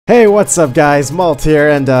Hey, what's up guys? Malt here,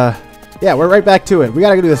 and yeah, we're right back to it. We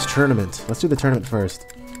gotta go do this tournament. Let's do the tournament first.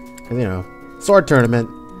 'Cause, you know, sword tournament.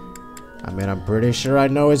 I mean, I'm pretty sure I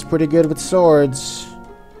know he's pretty good with swords.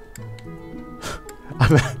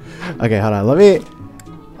 Okay, hold on. Let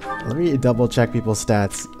me double check people's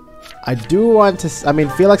stats. I do want to. I mean,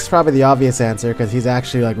 Felix is probably the obvious answer because he's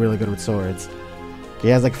actually like really good with swords. He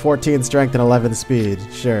has like 14 strength and 11 speed.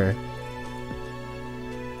 Sure.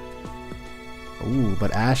 Ooh,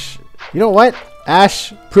 but Ash. You know what?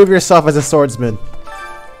 Ash, prove yourself as a swordsman.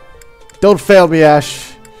 Don't fail me,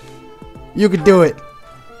 Ash. You can do it.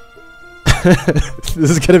 This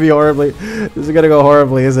is gonna be horribly. This is gonna go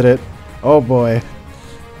horribly, isn't it? Oh boy.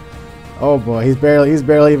 Oh boy, he's barely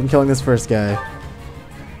even killing this first guy.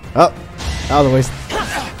 Oh, out of the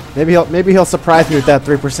way. Maybe he'll surprise me with that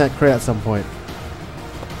 3% crit at some point.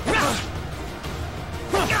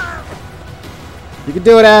 You can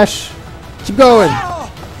do it, Ash. Keep going.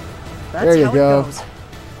 There you go.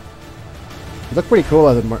 You look pretty cool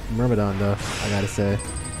as a Myrmidon, though. I gotta say,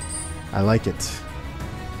 I like it.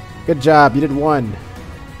 Good job. You did one.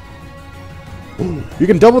 Ooh, you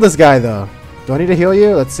can double this guy, though. Do I need to heal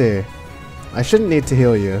you? Let's see. I shouldn't need to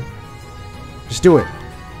heal you. Just do it.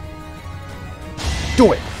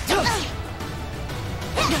 Do it.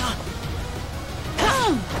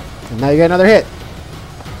 And now you get another hit.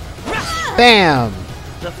 Bam.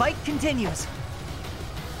 The fight continues.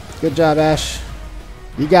 Good job, Ash.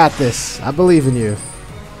 You got this. I believe in you.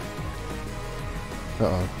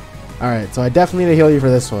 Uh-oh. Alright, so I definitely need to heal you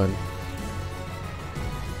for this one.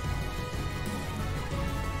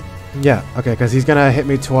 Yeah, okay, because he's gonna hit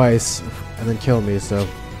me twice and then kill me, so...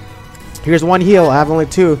 Here's one heal. I have only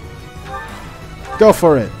two. Go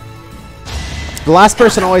for it. The last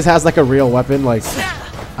person always has like a real weapon, like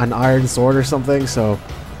an iron sword or something, so...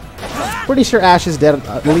 Pretty sure Ash is dead,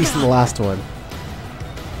 at least in the last one.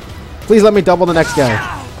 Please let me double the next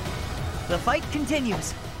guy. The fight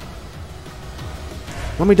continues.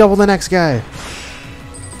 Let me double the next guy.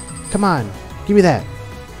 Come on. Give me that.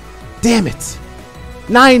 Damn it.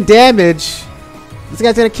 9 damage? This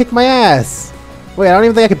guy's gonna kick my ass. Wait, I don't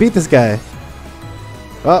even think I can beat this guy.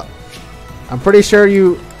 Well, I'm pretty sure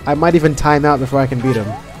I might even time out before I can beat him.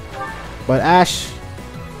 But Ash,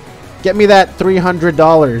 get me that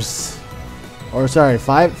 $300. Or sorry,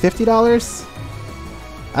 $50?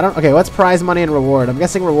 I don't. Okay, what's prize money and reward? I'm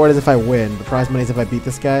guessing reward is if I win. The prize money is if I beat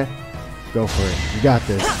this guy. Go for it. You got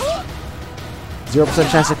this. 0%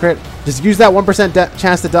 chance to crit. Just use that 1%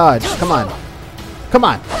 chance to dodge. Come on. Come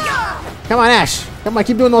on. Come on, Ash. Come on,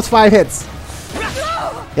 keep doing those 5 hits.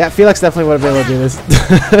 Yeah, Felix definitely would have been able to do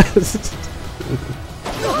this.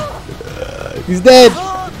 He's dead.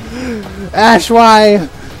 Ash, why?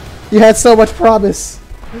 You had so much promise.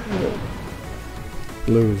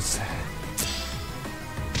 Lose.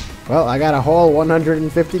 Well, I got a whole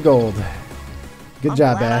 150 gold. Good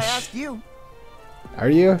job, Ash. I asked you. Are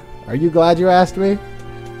you? Are you glad you asked me?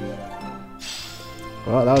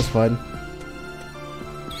 Well, that was fun.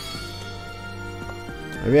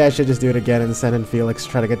 Maybe I should just do it again and send in Felix to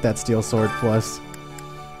try to get that steel sword plus.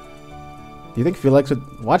 Do you think Felix would...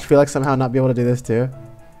 Watch Felix somehow not be able to do this too?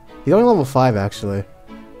 He's only level 5 actually.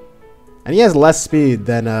 And he has less speed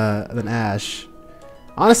than Ash.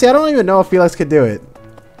 Honestly, I don't even know if Felix could do it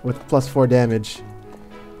with +4 damage.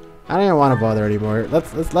 I don't even want to bother anymore.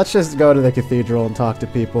 Let's just go to the cathedral and talk to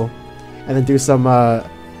people, and then do some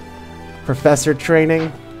professor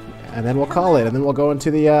training, and then we'll call it. And then we'll go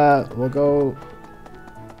into the we'll go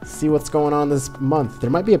see what's going on this month. There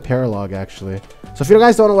might be a paralogue actually. So if you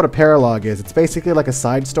guys don't know what a paralogue is, it's basically like a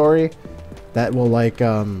side story that will like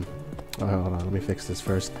oh, hold on, let me fix this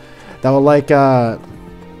first. That will like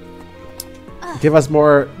give us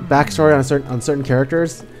more backstory on certain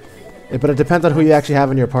characters, but it depends on who you actually have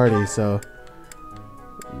in your party. So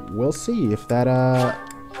we'll see if that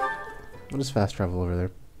we'll just fast travel over there.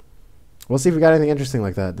 We'll see if we got anything interesting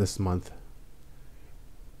like that this month.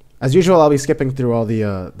 As usual, I'll be skipping through all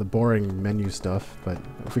the boring menu stuff, but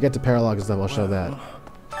if we get to paralogue and stuff, I'll show that.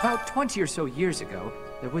 About 20 or so years ago,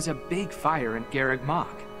 there was a big fire in Garreg Mach.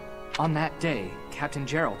 On that day, Captain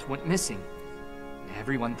Geralt went missing.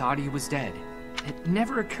 Everyone thought he was dead. It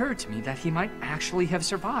never occurred to me that he might actually have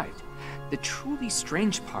survived. The truly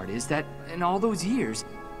strange part is that in all those years,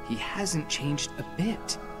 he hasn't changed a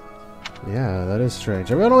bit. Yeah, that is strange.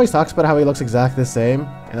 Everyone always talks about how he looks exactly the same,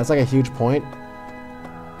 and that's like a huge point.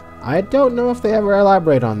 I don't know if they ever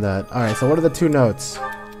elaborate on that. Alright, so what are the 2 notes?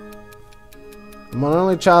 I'm an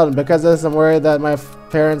only child, and because of this, I'm worried that my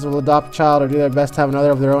parents will adopt a child or do their best to have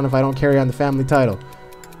another of their own if I don't carry on the family title.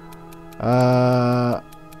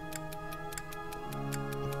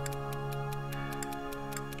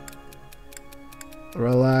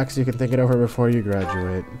 Relax, you can think it over before you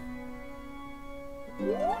graduate.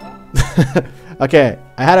 Okay,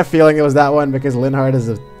 I had a feeling it was that one because Linhart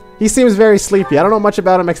is he seems very sleepy. I don't know much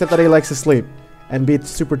about him except that he likes to sleep and be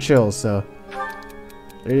super chill, so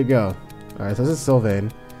there you go. Alright, so this is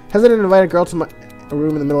Sylvain. Hasn't an invited girl to my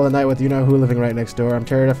room in the middle of the night with you-know-who living right next door. I'm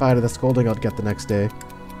terrified of the scolding I'll get the next day.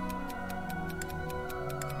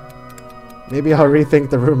 Maybe I'll rethink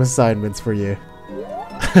the room assignments for you.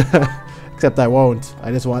 Except I won't.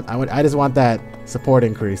 I just want that support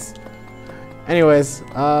increase. Anyways,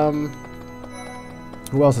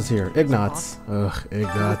 who else is here? Ignatz. Ugh,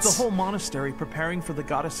 Ignatz. With the whole monastery preparing for the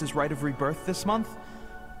goddess's rite of rebirth this month,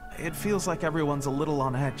 it feels like everyone's a little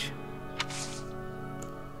on edge.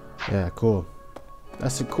 Yeah, cool.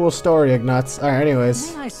 That's a cool story, Ignatz. Alright,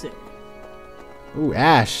 anyways. May I sit? Ooh,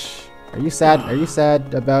 Ash. Are you sad? Are you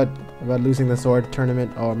sad about losing the sword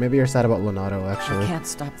tournament? Or maybe you're sad about Lonato, actually. I can't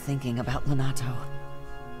stop thinking about Lonato.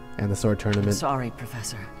 And the sword tournament. Sorry,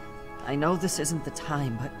 Professor. I know this isn't the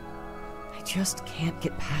time, but I just can't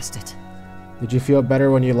get past it. Did you feel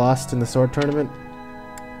better when you lost in the sword tournament?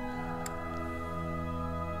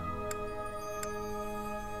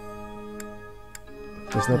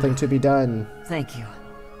 There's nothing to be done. Thank you.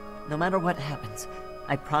 No matter what happens,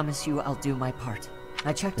 I promise you I'll do my part.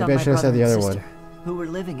 I checked Maybe on I my should have brother said the and other sister, one. who were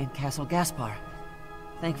living in Castle Gaspar.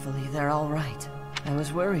 Thankfully, they're all right. I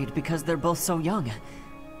was worried because they're both so young,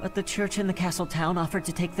 but the church in the castle town offered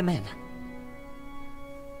to take them in.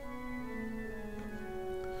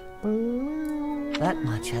 That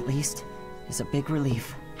much, at least, is a big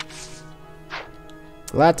relief.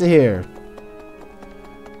 Glad to hear.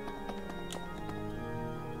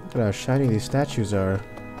 Look at how shiny these statues are.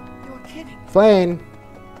 You're kidding. Flane!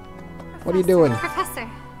 What are you doing? Professor,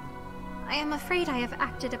 I am afraid I have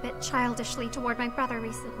acted a bit childishly toward my brother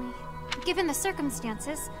recently. Given the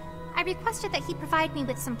circumstances, I requested that he provide me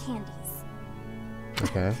with some candies.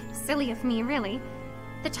 Okay. Silly of me, really.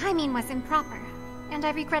 The timing was improper, and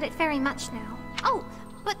I regret it very much now. Oh,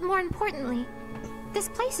 but more importantly, this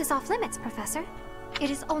place is off limits, Professor.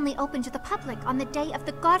 It is only open to the public on the day of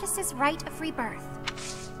the goddess's rite of rebirth.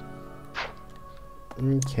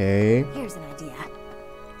 Okay. Here's an idea.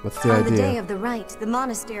 What's the On idea? the day of the rite, the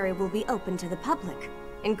monastery will be open to the public,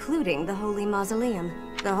 including the Holy Mausoleum.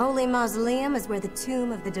 The Holy Mausoleum is where the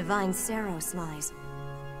tomb of the divine Saros lies.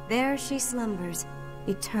 There she slumbers,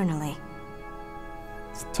 eternally.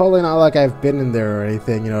 It's totally not like I've been in there or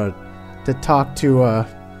anything, you know, to talk to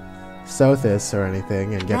Sothis or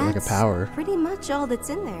anything and get like a power. Pretty much all that's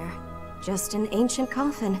in there. Just an ancient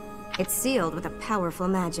coffin. It's sealed with a powerful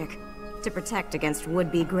magic to protect against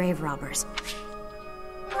would-be grave robbers.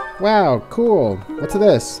 Wow, cool. What's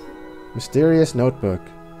this? Mysterious notebook.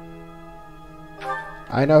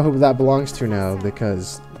 I know who that belongs to now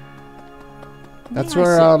because that's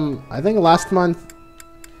where I think last month.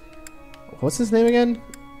 What's his name again?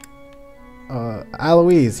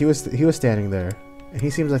 Alois. He was standing there, and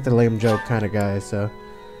he seems like the lame joke kind of guy. So,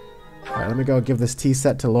 all right, let me go give this tea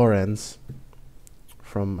set to Lorenz.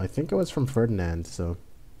 I think it was from Ferdinand. So,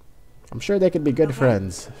 I'm sure they could be good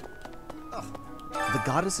friends. The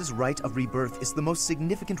goddess's rite of rebirth is the most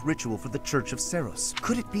significant ritual for the Church of Saros.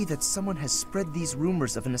 Could it be that someone has spread these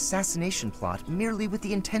rumors of an assassination plot merely with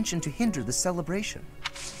the intention to hinder the celebration?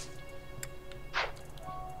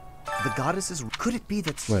 The goddess's... Could it be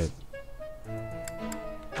that... Wait.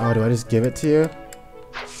 Oh, do I just give it to you?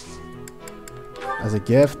 As a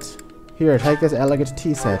gift? Here, take this elegant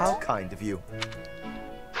tea set. How kind of you.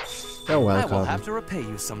 You're welcome. I will have to repay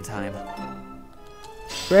you sometime.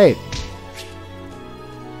 Great.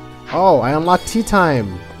 Oh, I unlocked tea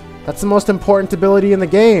time. That's the most important ability in the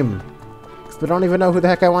game. Because I don't even know who the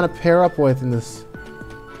heck I want to pair up with in this.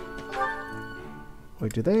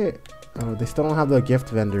 Wait, do they? Oh, they still don't have the gift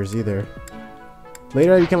vendors either.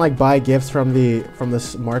 Later, you can like buy gifts from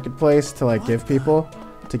this marketplace to like give people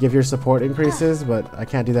to give your support increases, but I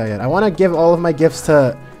can't do that yet. I want to give all of my gifts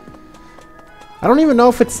to. I don't even know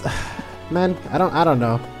if it's. Man, I don't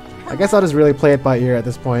know. I guess I'll just really play it by ear at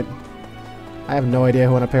this point. I have no idea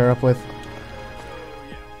who I want to pair up with.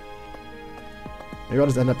 Maybe I'll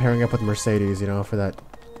just end up pairing up with Mercedes, you know, for that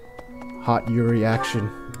hot Yuri action.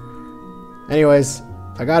 Anyways,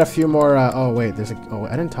 I got a few more. Oh wait, there's a. Oh,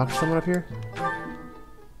 I didn't talk to someone up here.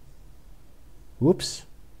 Whoops.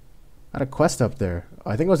 I had a quest up there.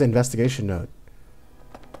 Oh, I think it was the investigation note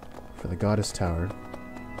for the Goddess Tower.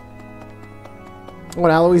 Oh,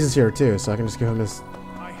 and Alois is here too, so I can just give him his.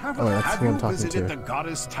 Oh, that's who I'm talking to. Have you visited the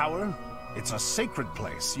Goddess Tower? It's a sacred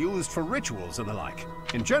place used for rituals and the like.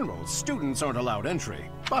 In general, students aren't allowed entry,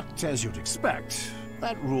 but as you'd expect,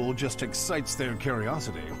 That rule just excites their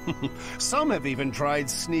curiosity. Some have even tried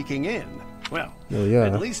sneaking in. Well, Oh, yeah.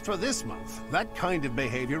 at least for this month, that kind of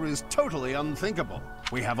behavior is totally unthinkable.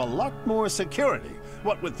 We have a lot more security,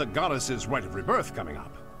 what with the goddess's rite of rebirth coming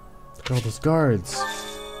up. Look at all those guards.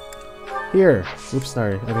 Here. Oops,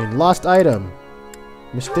 sorry. I mean, lost item.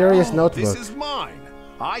 Mysterious notebook. This is mine.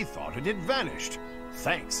 I thought it had vanished.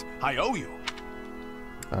 Thanks. I owe you.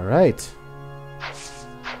 Alright.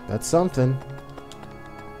 That's something.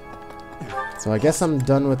 So I guess I'm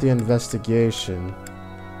done with the investigation.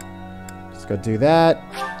 Just go do that.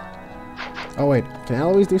 Oh wait, can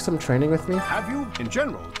Eloise do some training with me? Have you? In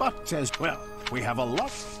general, but as well, we have a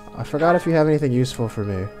lot. I forgot if you have anything useful for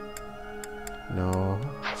me. No.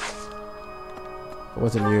 It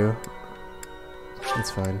wasn't you.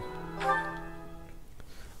 It's fine.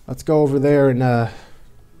 Let's go over there and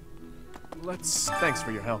Thanks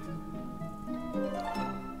for your help.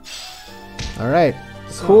 Alright.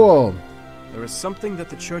 Cool. There is something that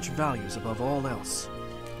the church values above all else.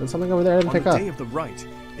 There's something over there I didn't pick On up. the day of the rite,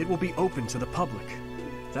 it will be open to the public.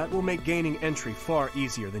 That will make gaining entry far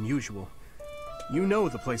easier than usual. You know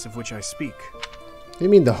the place of which I speak. You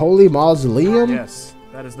mean the Holy Mausoleum? Yes,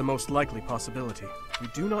 that is the most likely possibility. We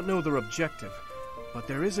do not know their objective, but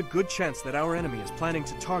there is a good chance that our enemy is planning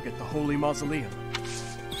to target the Holy Mausoleum.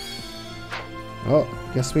 Oh,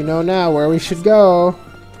 guess we know now where we should go.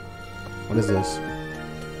 What is this?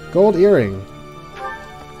 Gold earring.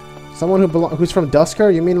 Someone who's from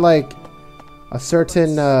Dusker? You mean like a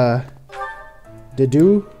certain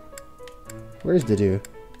Dedu? Where's Dedu?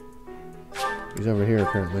 He's over here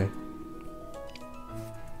apparently.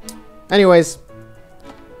 Anyways,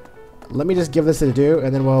 let me just give this a Dedu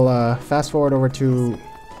and then we'll fast forward over to... You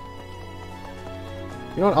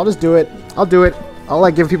know what? I'll just do it. I'll do it. I'll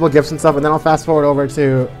like give people gifts and stuff, and then I'll fast forward over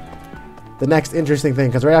to the next interesting thing,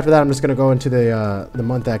 because right after that I'm just gonna go into the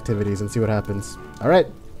month activities and see what happens. All right.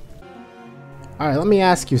 Let me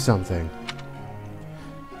ask you something.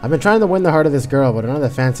 I've been trying to win the heart of this girl, but none of the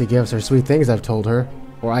fancy gifts or sweet things I've told her,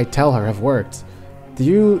 or I tell her, have worked. Do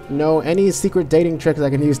you know any secret dating tricks I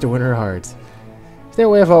can use to win her heart? Stay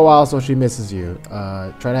away for a while so she misses you.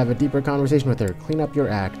 Try to have a deeper conversation with her. Clean up your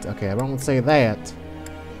act. Okay, I won't say that.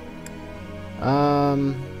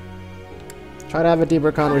 Try to have a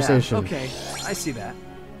deeper conversation. Yeah, okay, I see that.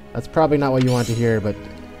 That's probably not what you want to hear, but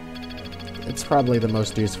it's probably the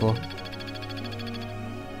most useful.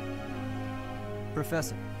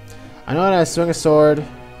 Professor. I know how to swing a sword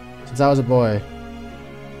since I was a boy.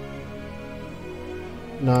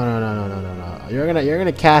 No. You're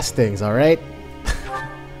gonna cast things, all right?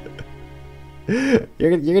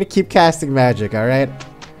 you're gonna keep casting magic, all right?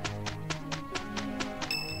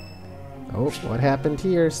 Oh, what happened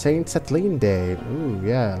here? Saint Setline Day. Ooh,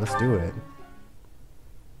 yeah, let's do it.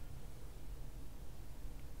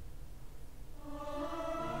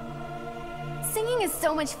 Singing is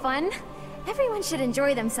so much fun. Everyone should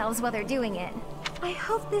enjoy themselves while they're doing it. I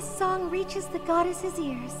hope this song reaches the goddess's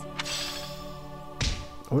ears.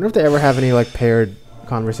 I wonder if they ever have any, like, paired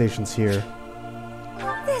conversations here.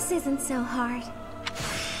 This isn't so hard.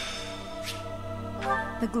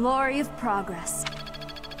 The glory of progress.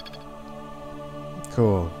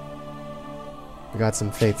 Cool. We got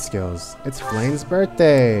some faith skills. It's Flane's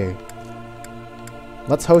birthday.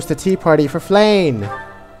 Let's host a tea party for Flane.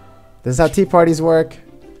 This is how tea parties work.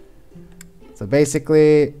 So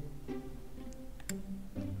basically,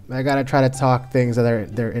 I gotta try to talk things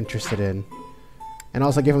that they're interested in, and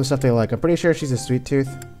also give them stuff they like. I'm pretty sure she's a sweet tooth.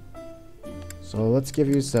 So let's give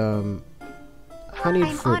you some honeyed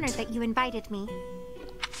fruit. I'm honored that you invited me.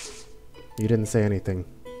 You didn't say anything.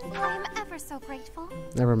 I am ever so grateful.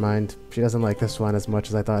 Never mind. She doesn't like this one as much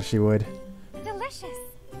as I thought she would. Delicious.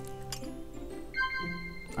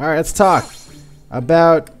 Alright, let's talk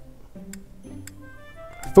about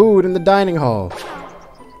food in the dining hall.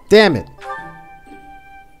 Damn it.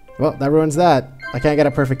 Well, that ruins that. I can't get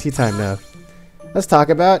a perfect tea time now. Let's talk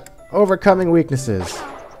about overcoming weaknesses.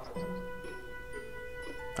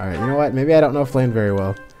 Alright, you know what? Maybe I don't know Flame very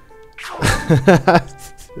well.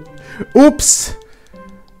 Oops!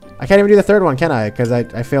 I can't even do the third one, can I? Because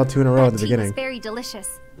I failed 2 in a row at the beginning. It's very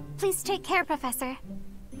delicious. Please take care, Professor.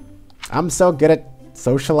 I'm so good at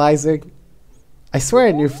socializing. I swear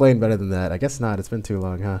I knew Flame better than that. I guess not. It's been too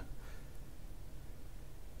long, huh?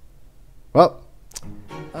 Well,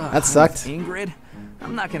 that sucked. Ingrid,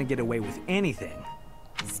 I'm not gonna get away with anything.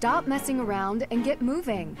 Stop messing around and get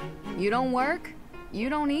moving. You don't work, you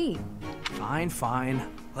don't eat. Fine.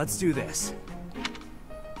 Let's do this.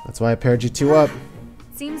 That's why I paired you two up.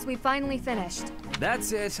 Seems we finally finished.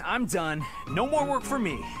 That's it. I'm done. No more work for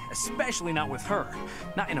me. Especially not with her.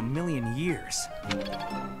 Not in a million years.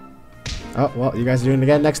 Oh, well, you guys are doing it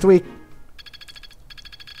again next week.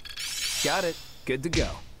 Got it. Good to go.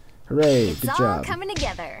 Hooray, It's good all job. coming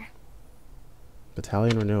together.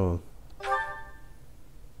 Battalion renewal.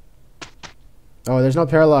 Oh, there's no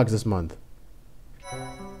paralogs this month.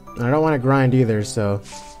 And I don't want to grind either, so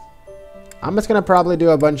I'm just gonna probably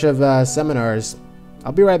do a bunch of seminars.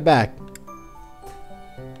 I'll be right back.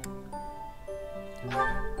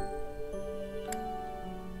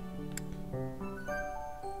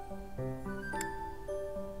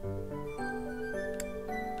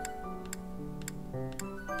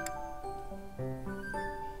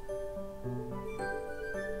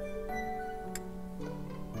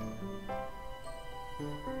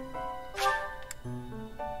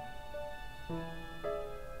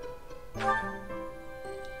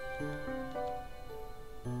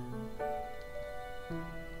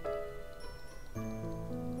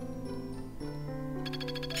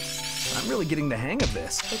 I'm really getting the hang of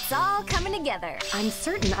this. It's all coming together. I'm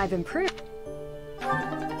certain I've improved.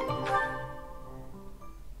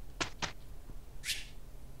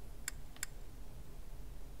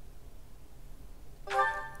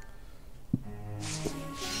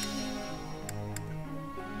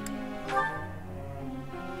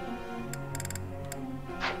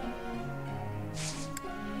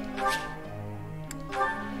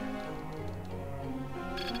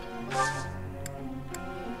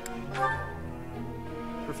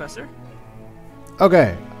 Professor?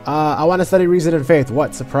 Okay, I want to study reason and faith.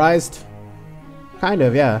 What, surprised? Kind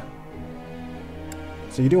of, yeah.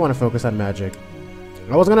 So you do want to focus on magic.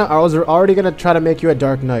 I was already gonna try to make you a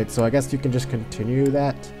Dark Knight, so I guess you can just continue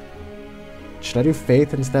that. Should I do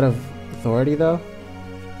faith instead of authority, though?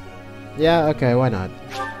 Yeah, okay, why not?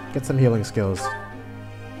 Get some healing skills.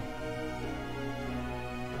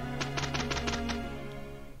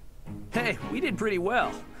 Hey, we did pretty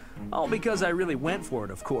well. All because I really went for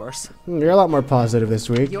it, of course. You're a lot more positive this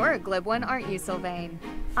week. You're a glib one, aren't you, Sylvain?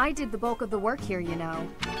 I did the bulk of the work here, you know.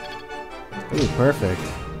 Ooh, perfect.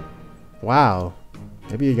 Wow.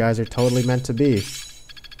 Maybe you guys are totally meant to be.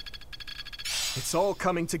 It's all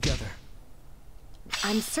coming together.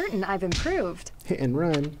 I'm certain I've improved. Hit and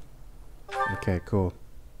run. Okay, cool.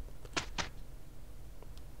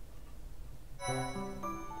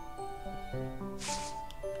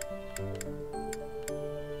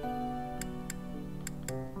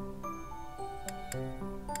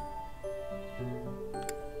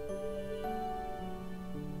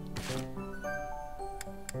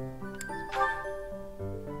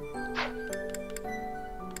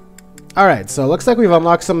 Alright, so it looks like we've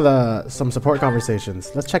unlocked some support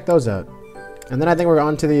conversations. Let's check those out. And then I think we're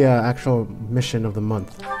on to the actual mission of the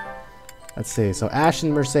month. Let's see, so Ash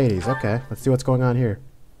and Mercedes. Okay, let's see what's going on here.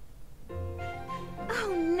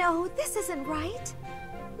 Oh no, this isn't right.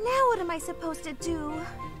 Now what am I supposed to do?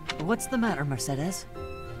 What's the matter, Mercedes?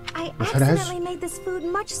 I Mercedes? accidentally made this food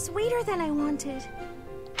much sweeter than I wanted.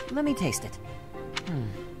 Let me taste it.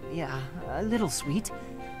 Yeah, a little sweet.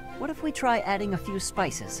 What if we try adding a few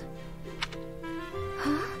spices?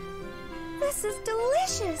 Huh? This is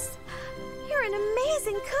delicious. You're an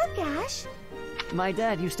amazing cook, Ash. My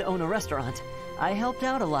dad used to own a restaurant. I helped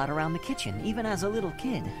out a lot around the kitchen, even as a little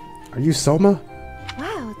kid. Are you Soma?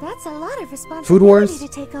 Wow, that's a lot of responsibility Food Wars? to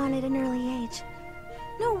take on at an early age.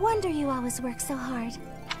 No wonder you always work so hard.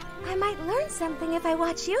 I might learn something if I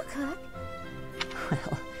watch you cook.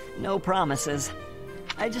 Well, no promises.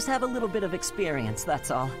 I just have a little bit of experience,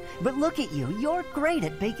 that's all. But look at you, you're great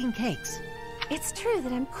at baking cakes. It's true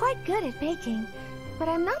that I'm quite good at baking, but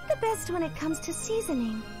I'm not the best when it comes to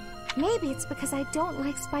seasoning. Maybe it's because I don't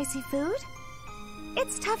like spicy food?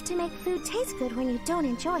 It's tough to make food taste good when you don't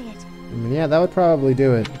enjoy it. Yeah, that would probably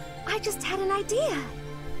do it. I just had an idea.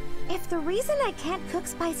 If the reason I can't cook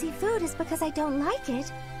spicy food is because I don't like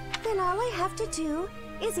it, then all I have to do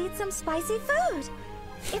is eat some spicy food.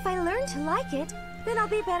 If I learn to like it, then I'll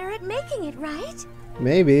be better at making it, right?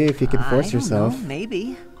 Maybe, if you can force yourself. I don't know,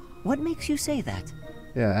 maybe. What makes you say that?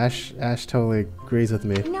 Yeah, Ash totally agrees with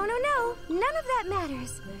me. No, none of that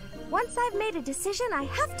matters. Once I've made a decision, I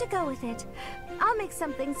have to go with it. I'll make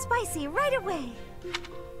something spicy right away.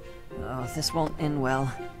 Oh, this won't end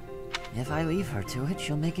well. If I leave her to it,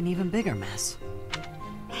 she'll make an even bigger mess.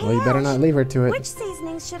 Hey, Well, you better Ash, not leave her to it. Which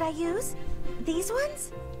seasonings should I use? These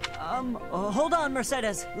ones? Hold on,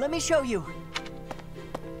 Mercedes. Let me show you.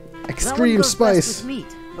 Extreme That one goes spice. best with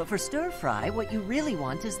meat, but for stir fry, what you really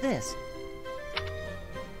want is this.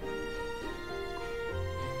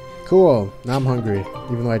 Cool. Now I'm hungry,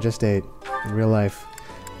 even though I just ate in real life.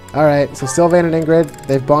 Alright, so Sylvain and Ingrid,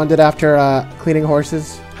 they've bonded after cleaning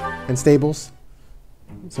horses and stables.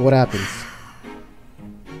 So what happens?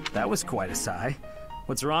 That was quite a sigh.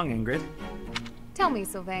 What's wrong, Ingrid? Tell me,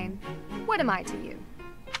 Sylvain, what am I to you?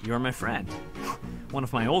 You're my friend. One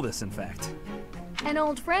of my oldest, in fact. An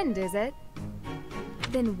old friend, is it?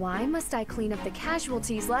 Then why must I clean up the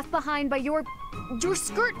casualties left behind by your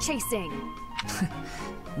skirt chasing?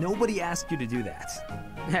 Nobody asked you to do that.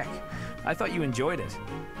 Heck, I thought you enjoyed it.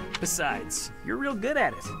 Besides, you're real good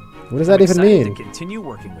at it. What does that even mean? To continue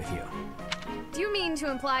working with you. Do you mean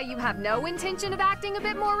to imply you have no intention of acting a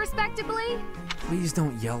bit more respectably? Please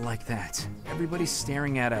don't yell like that. Everybody's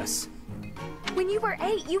staring at us. When you were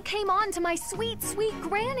 8, you came on to my sweet, sweet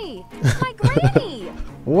granny. My granny!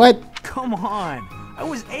 What? Come on. I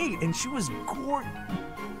was 8 and she was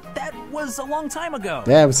That was a long time ago.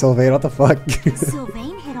 Damn, Sylvain, what the fuck?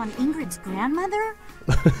 Sylvain hit on Ingrid's grandmother?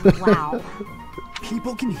 Wow.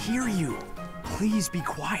 People can hear you. Please be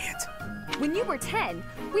quiet. When you were 10,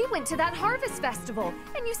 we went to that harvest festival,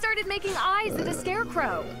 and you started making eyes at a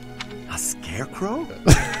scarecrow. A scarecrow?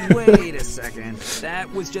 Wait a second. That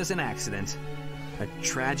was just an accident. A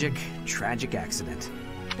tragic, tragic accident.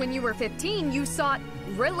 When you were 15, you sought,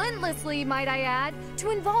 relentlessly might I add,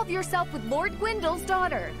 to involve yourself with Lord Gwendol's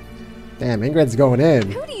daughter. Damn, Ingrid's going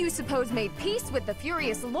in. Who do you suppose made peace with the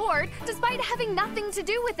furious Lord, despite having nothing to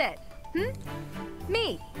do with it?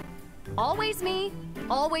 Me. Always me,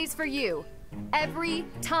 always for you. Every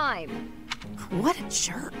time. What a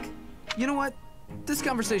jerk. You know what? This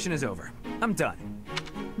conversation is over. I'm done.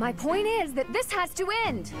 My point is that this has to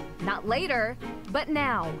end. Not later, but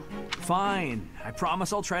now. Fine. I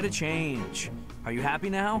promise I'll try to change. Are you happy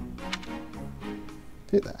now?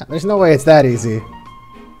 Dude, there's no way it's that easy.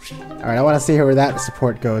 Alright, I want to see where that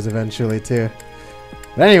support goes eventually, too.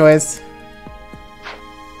 But anyways,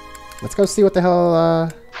 let's go see what the hell,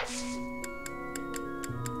 I'm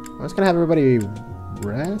just gonna have everybody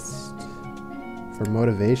rest for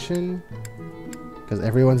motivation. Because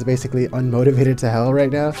everyone's basically unmotivated to hell right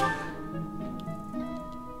now.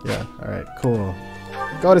 Yeah, alright, cool.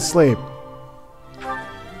 Go to sleep.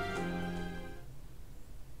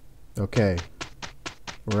 Okay.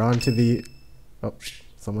 We're on to the... Oh,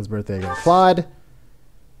 someone's birthday again. Claude.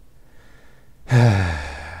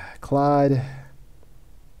 Claude.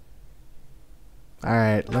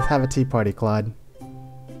 Alright, let's have a tea party, Claude.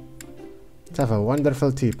 Let's have a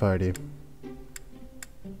wonderful tea party.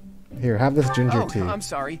 Here, have this ginger tea. I'm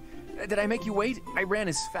sorry. Did I make you wait? I ran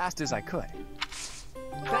as fast as I could.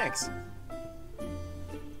 Thanks.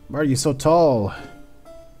 Why are you so tall?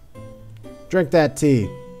 Drink that tea.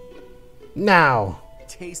 Now!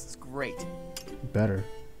 Tastes great. Better.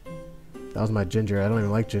 That was my ginger. I don't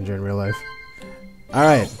even like ginger in real life.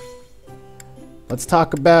 Alright. Let's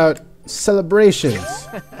talk about celebrations.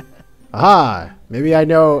 Aha! Maybe I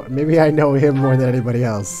know him more than anybody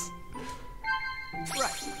else.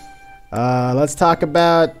 Let's talk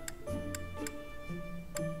about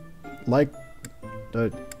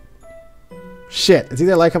shit. It's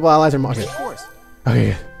either likable allies or okay. Of course.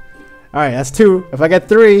 Okay. Alright, that's 2. If I get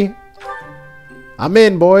 3, I'm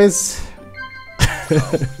in, boys.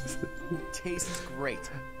 Tastes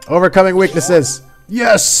great. Overcoming weaknesses.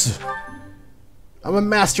 Yes! I'm a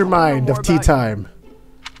mastermind of tea time.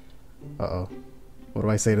 Uh-oh. What do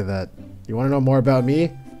I say to that? You want to know more about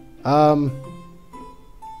me? How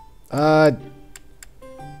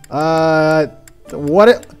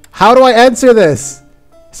do I answer this?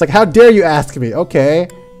 It's like, how dare you ask me? Okay.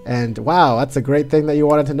 And wow, that's a great thing that you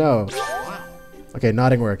wanted to know. Okay,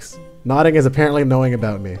 nodding works. Nodding is apparently knowing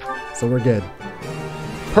about me. So we're good.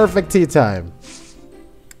 Perfect tea time.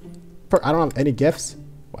 I don't have any gifts?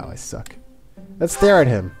 Wow, I suck. Let's stare at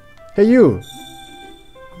him. Hey, you!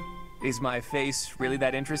 Is my face really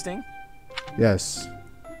that interesting? Yes.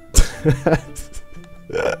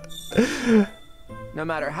 No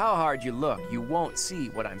matter how hard you look, you won't see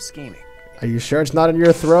what I'm scheming. Are you sure it's not in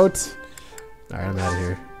your throat? Alright, I'm out of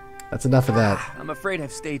here. That's enough of that. I'm afraid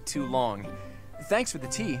I've stayed too long. Thanks for the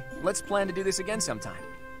tea. Let's plan to do this again sometime.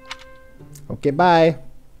 Okay, bye.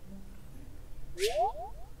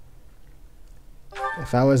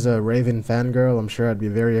 If I was a Raven fangirl, I'm sure I'd be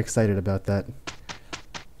very excited about that.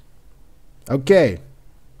 Okay.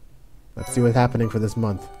 Let's see what's happening for this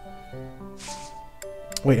month.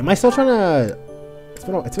 Wait, am I still trying to...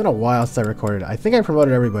 It's been a while since I recorded. I think I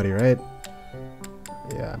promoted everybody, right?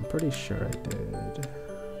 Yeah, I'm pretty sure I did.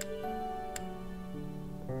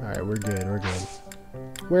 Alright, we're good, we're good.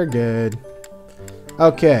 We're good.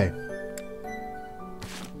 Okay.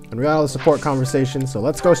 And we got all the support conversations, so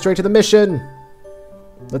let's go straight to the mission!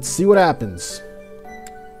 Let's see what happens.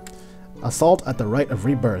 Assault at the Rite of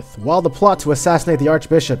Rebirth. While the plot to assassinate the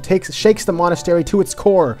Archbishop shakes the monastery to its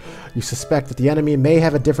core, you suspect that the enemy may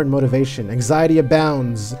have a different motivation. Anxiety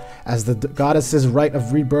abounds as the goddess's Rite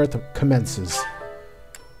of Rebirth commences.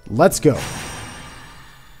 Let's go.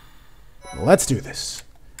 Let's do this.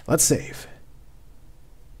 Let's save.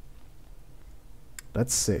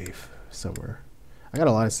 Let's save somewhere. I got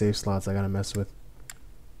a lot of save slots I gotta mess with.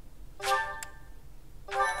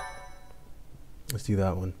 Let's do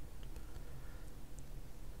that one.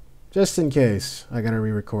 Just in case I gotta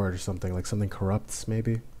re-record or something, like something corrupts,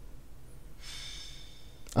 maybe.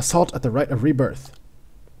 Assault at the Rite of Rebirth.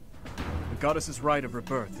 The goddess's Rite of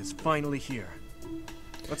Rebirth is finally here.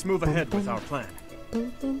 Let's move ahead with our plan.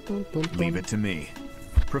 Leave it to me.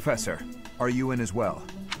 Professor, are you in as well?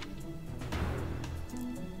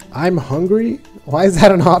 I'm hungry? Why is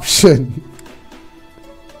that an option?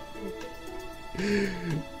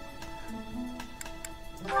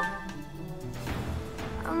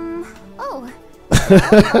 Oh.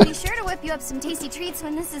 Well, I'll be sure to whip you up some tasty treats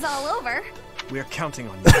when this is all over. We're counting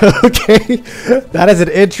on you. Okay. That is an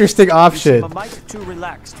interesting option. I'm a mite too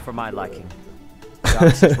relaxed for my liking. The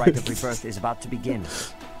goddess's Rite of Rebirth is about to begin.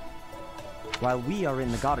 While we are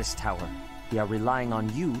in the Goddess Tower, we are relying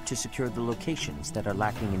on you to secure the locations that are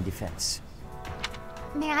lacking in defense.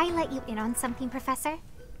 May I let you in on something, Professor?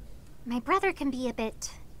 My brother can be a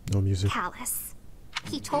bit... No music. callous.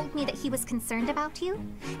 He told me that he was concerned about you,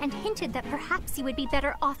 and hinted that perhaps you would be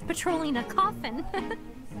better off patrolling a coffin.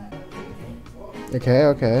 Okay,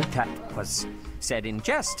 okay. That was said in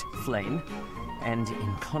jest, Flame, and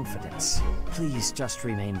in confidence. Please just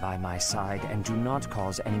remain by my side and do not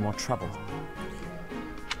cause any more trouble.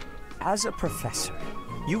 As a professor,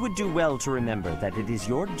 you would do well to remember that it is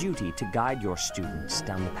your duty to guide your students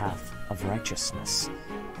down the path of righteousness.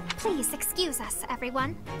 Please excuse us,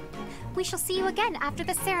 everyone. We shall see you again after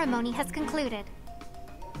the ceremony has concluded.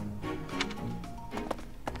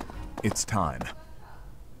 It's time.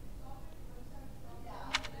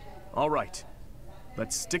 All right.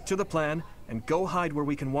 Let's stick to the plan and go hide where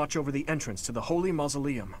we can watch over the entrance to the Holy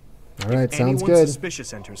Mausoleum. All right, if sounds anyone good.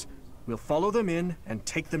 suspicious enters, we'll follow them in and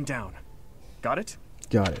take them down. Got it?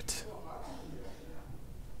 Got it.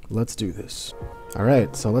 Let's do this. All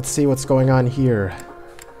right, so let's see what's going on here.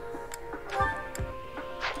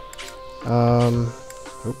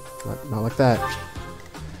 Not like that.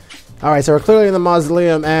 All right, so we're clearly in the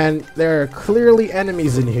mausoleum, and there are clearly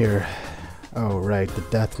enemies in here. Oh, right, the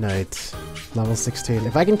Death Knight, level 16.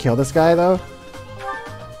 If I can kill this guy, though,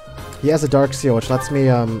 he has a Dark Seal, which lets me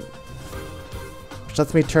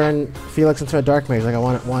turn Felix into a Dark Mage, like I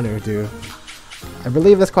want to do. I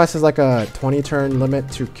believe this quest is like a 20-turn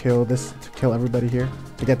limit to kill everybody here,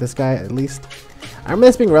 to get this guy at least. I remember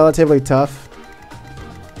this being relatively tough.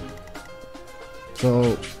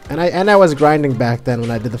 So, and I was grinding back then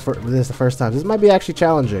when I did this the first time. This might be actually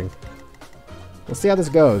challenging. We'll see how this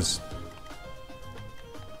goes.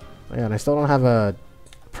 Oh, yeah, and I still don't have a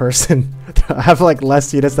person. I have like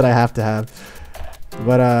less units that I have to have.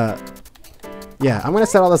 But yeah, I'm gonna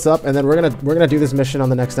set all this up, and then we're gonna do this mission on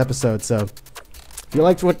the next episode. So, if you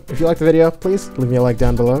liked the video, please leave me a like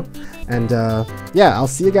down below. And yeah, I'll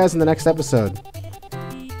see you guys in the next episode.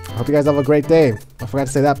 I hope you guys have a great day. I forgot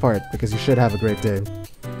to say that part, because you should have a great day.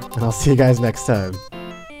 And I'll see you guys next time.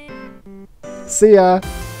 See ya!